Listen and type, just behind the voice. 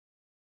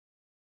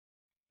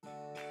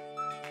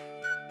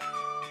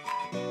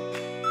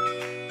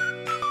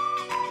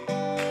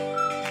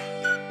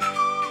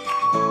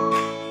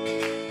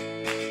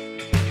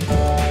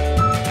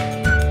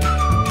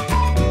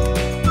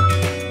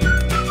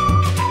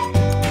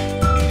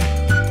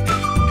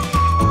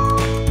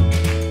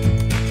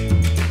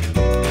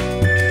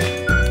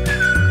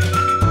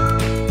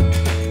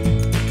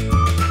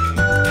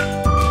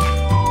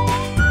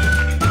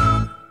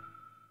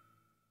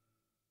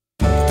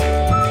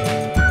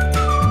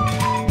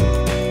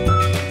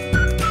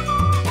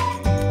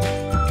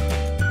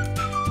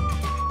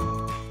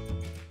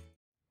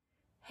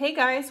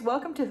guys,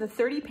 welcome to the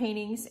 30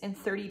 Paintings in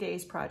 30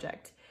 Days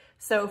project.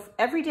 So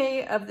every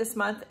day of this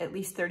month, at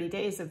least 30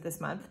 days of this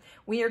month,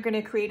 we are going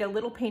to create a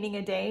little painting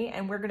a day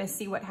and we're going to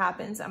see what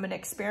happens. I'm going to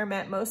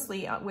experiment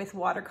mostly with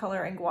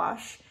watercolor and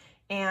gouache,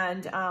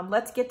 and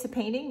let's get to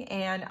painting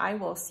and I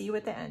will see you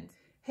at the end.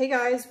 Hey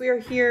guys, we are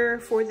here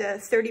for the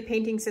 30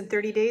 Paintings in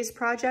 30 Days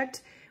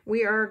project.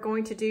 We are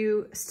going to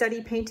do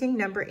study painting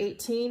number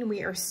 18.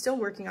 We are still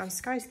working on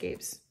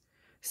skyscapes.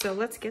 So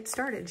let's get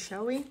started,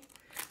 shall we?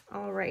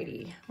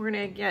 Alrighty, we're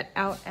gonna get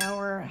out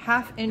our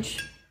 1/2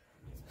 inch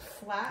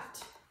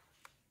flat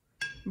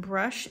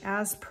brush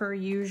as per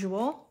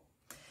usual.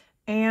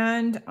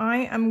 And I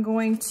am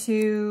going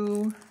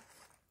to,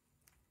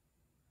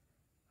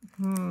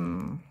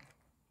 I'm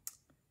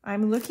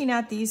looking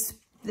at this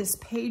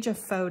page of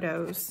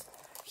photos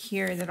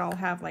here that all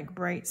have like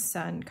bright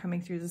sun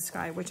coming through the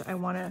sky, which I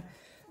wanna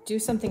do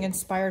something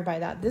inspired by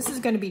that. This is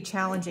gonna be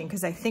challenging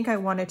because I think I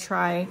wanna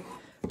try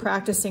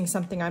practicing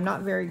something I'm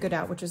not very good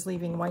at, which is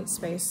leaving white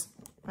space.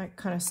 I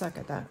kind of suck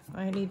at that.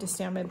 I need to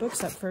stand my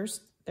books up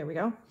first. There we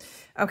go.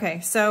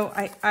 Okay, so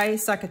I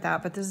suck at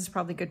that, but this is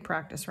probably good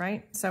practice,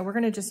 right? So we're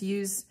going to just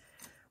use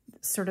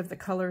sort of the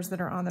colors that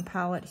are on the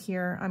palette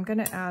here. I'm going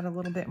to add a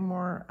little bit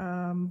more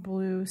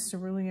blue,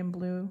 cerulean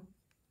blue.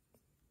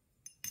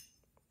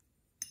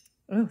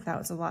 Oh, that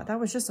was a lot. That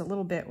was just a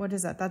little bit. What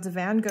is that? That's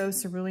Van Gogh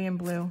cerulean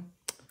blue.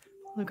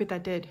 Look what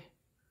that did.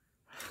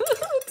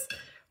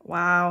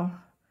 Wow.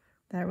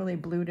 That really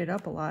blued it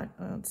up a lot.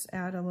 Let's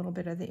add a little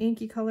bit of the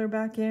inky color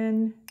back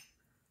in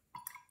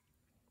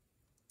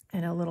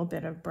and a little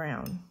bit of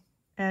brown.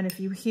 And if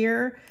you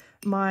hear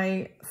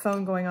my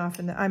phone going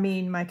off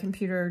my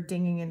computer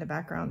dinging in the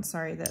background,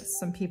 sorry that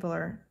some people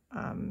are,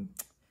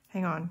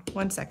 hang on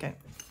 1 second.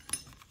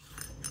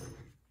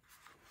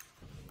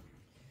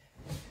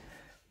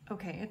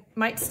 Okay, it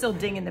might still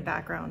ding in the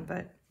background,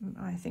 but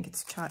I think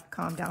it's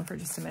calmed down for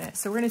just a minute.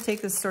 So we're gonna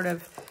take this sort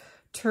of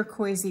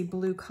turquoisey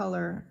blue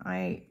color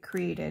I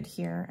created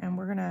here, and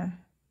we're gonna,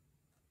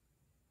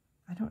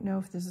 I don't know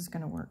if this is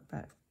gonna work,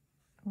 but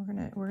we're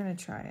gonna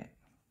try it.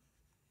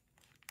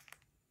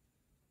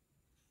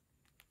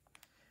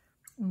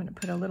 I'm gonna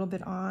put a little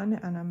bit on,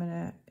 and I'm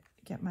gonna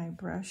get my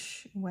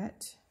brush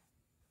wet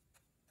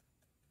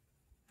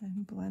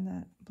and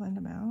blend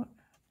them out.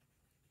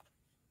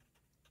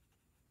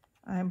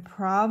 I'm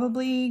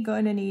probably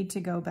going to need to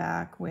go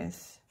back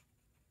with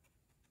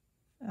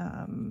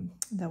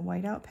the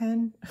whiteout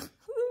pen,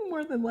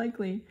 more than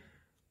likely,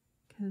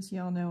 because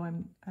y'all know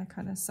I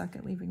kind of suck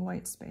at leaving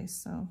white space,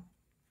 so.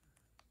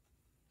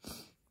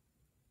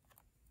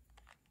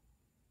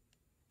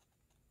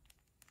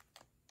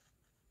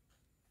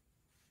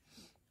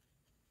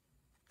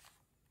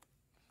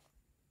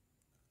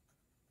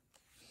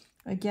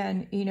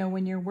 Again, you know,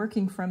 when you're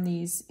working from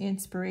these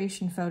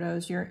inspiration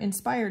photos, you're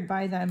inspired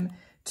by them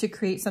to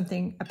create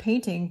something, a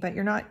painting, but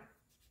you're not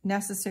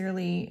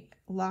necessarily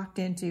locked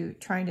into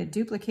trying to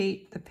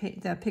duplicate the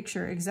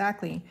picture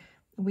exactly.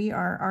 We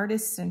are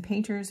artists and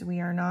painters.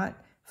 We are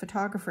not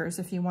photographers.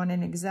 If you want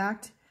an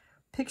exact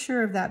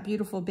picture of that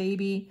beautiful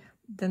baby,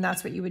 then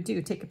that's what you would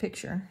do. Take a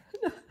picture,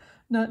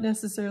 not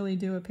necessarily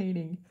do a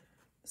painting.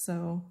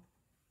 So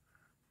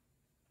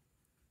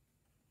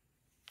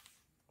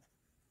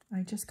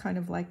I just kind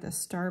of like the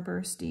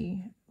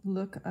starbursty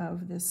look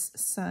of this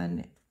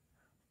sun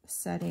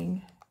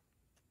setting.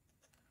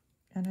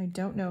 And I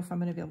don't know if I'm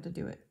going to be able to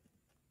do it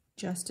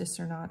justice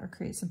or not, or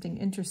create something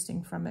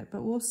interesting from it,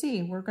 but we'll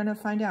see. We're going to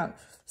find out.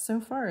 So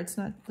far, it's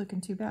not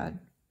looking too bad.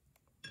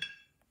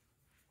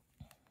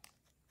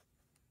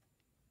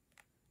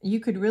 You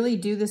could really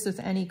do this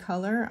with any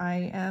color.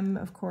 I am,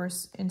 of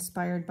course,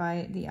 inspired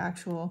by the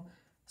actual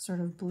sort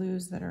of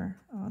blues that are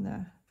on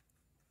the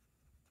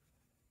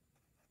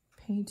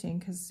painting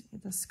because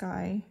the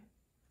sky,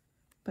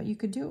 but you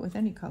could do it with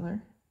any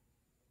color.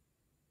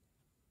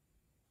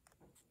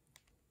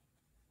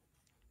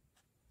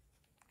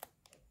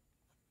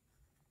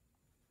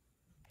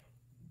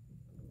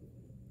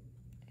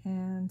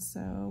 And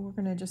so we're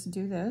going to just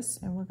do this,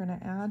 and we're going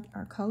to add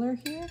our color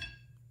here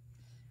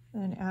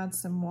and add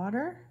some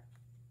water.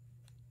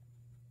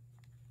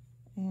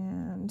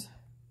 And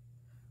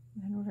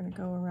then we're going to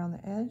go around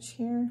the edge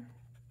here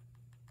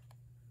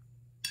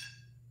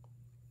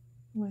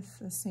with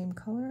the same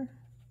color.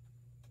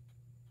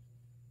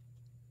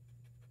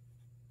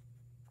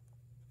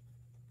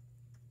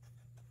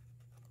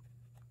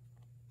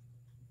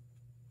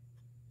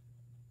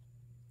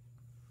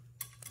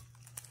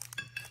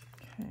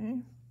 Okay.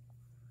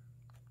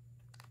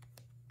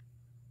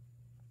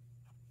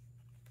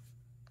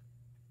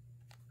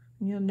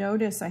 You'll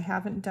notice I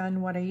haven't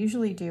done what I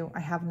usually do. I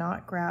have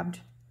not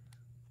grabbed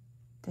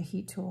the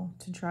heat tool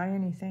to dry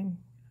anything.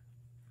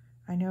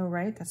 I know,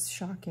 right? That's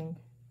shocking.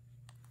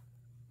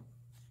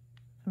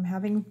 I'm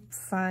having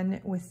fun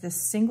with this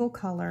single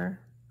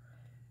color,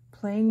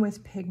 playing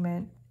with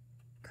pigment,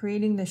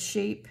 creating the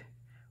shape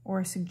or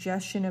a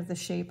suggestion of the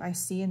shape I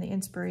see in the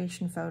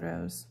inspiration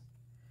photos.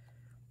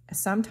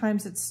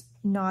 Sometimes it's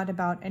not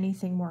about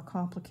anything more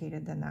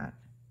complicated than that.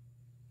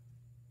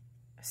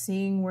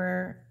 Seeing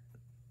where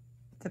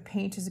the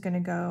paint is gonna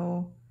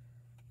go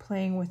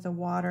playing with the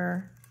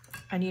water.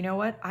 And you know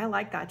what? I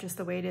like that just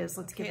the way it is.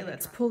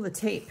 Let's pull the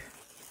tape.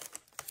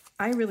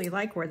 I really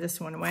like where this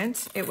one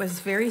went. It was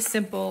very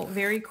simple,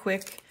 very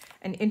quick,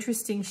 an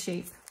interesting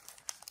shape.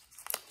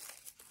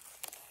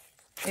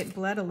 It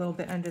bled a little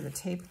bit under the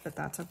tape, but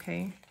that's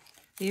okay.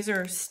 These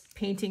are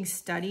painting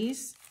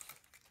studies.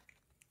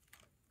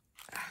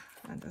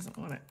 That doesn't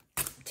want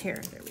to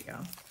tear. There we go.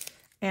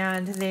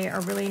 And they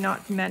are really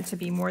not meant to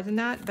be more than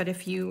that. But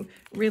if you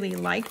really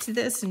liked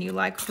this and you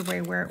liked the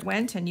way where it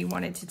went and you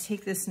wanted to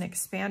take this and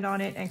expand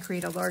on it and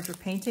create a larger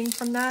painting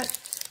from that,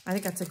 I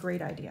think that's a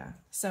great idea.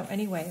 So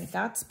anyway,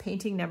 that's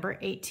painting number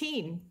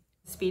 18.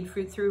 Speed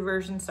through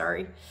version,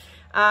 sorry.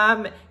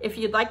 If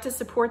you'd like to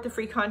support the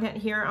free content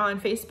here on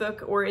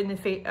Facebook or in the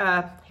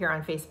here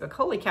on Facebook,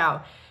 holy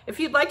cow. If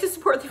you'd like to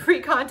support the free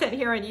content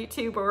here on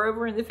YouTube or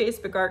over in the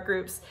Facebook art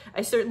groups,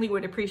 I certainly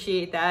would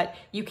appreciate that.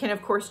 You can,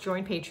 of course,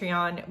 join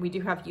Patreon. We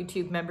do have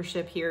YouTube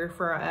membership here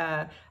for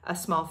a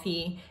small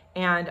fee.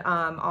 And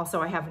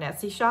also I have an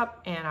Etsy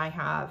shop and I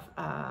have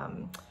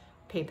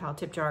PayPal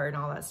tip jar and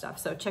all that stuff.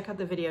 So check out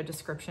the video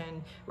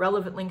description.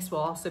 Relevant links will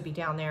also be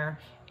down there.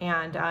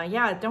 And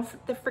yeah, don't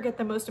forget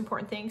the most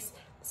important things.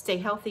 Stay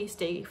healthy,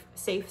 stay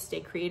safe, stay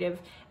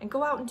creative, and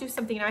go out and do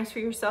something nice for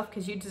yourself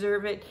because you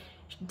deserve it.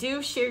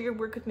 Do share your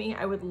work with me.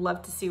 I would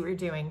love to see what you're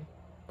doing.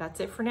 That's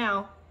it for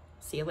now.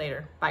 See you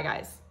later. Bye,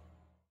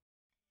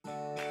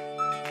 guys.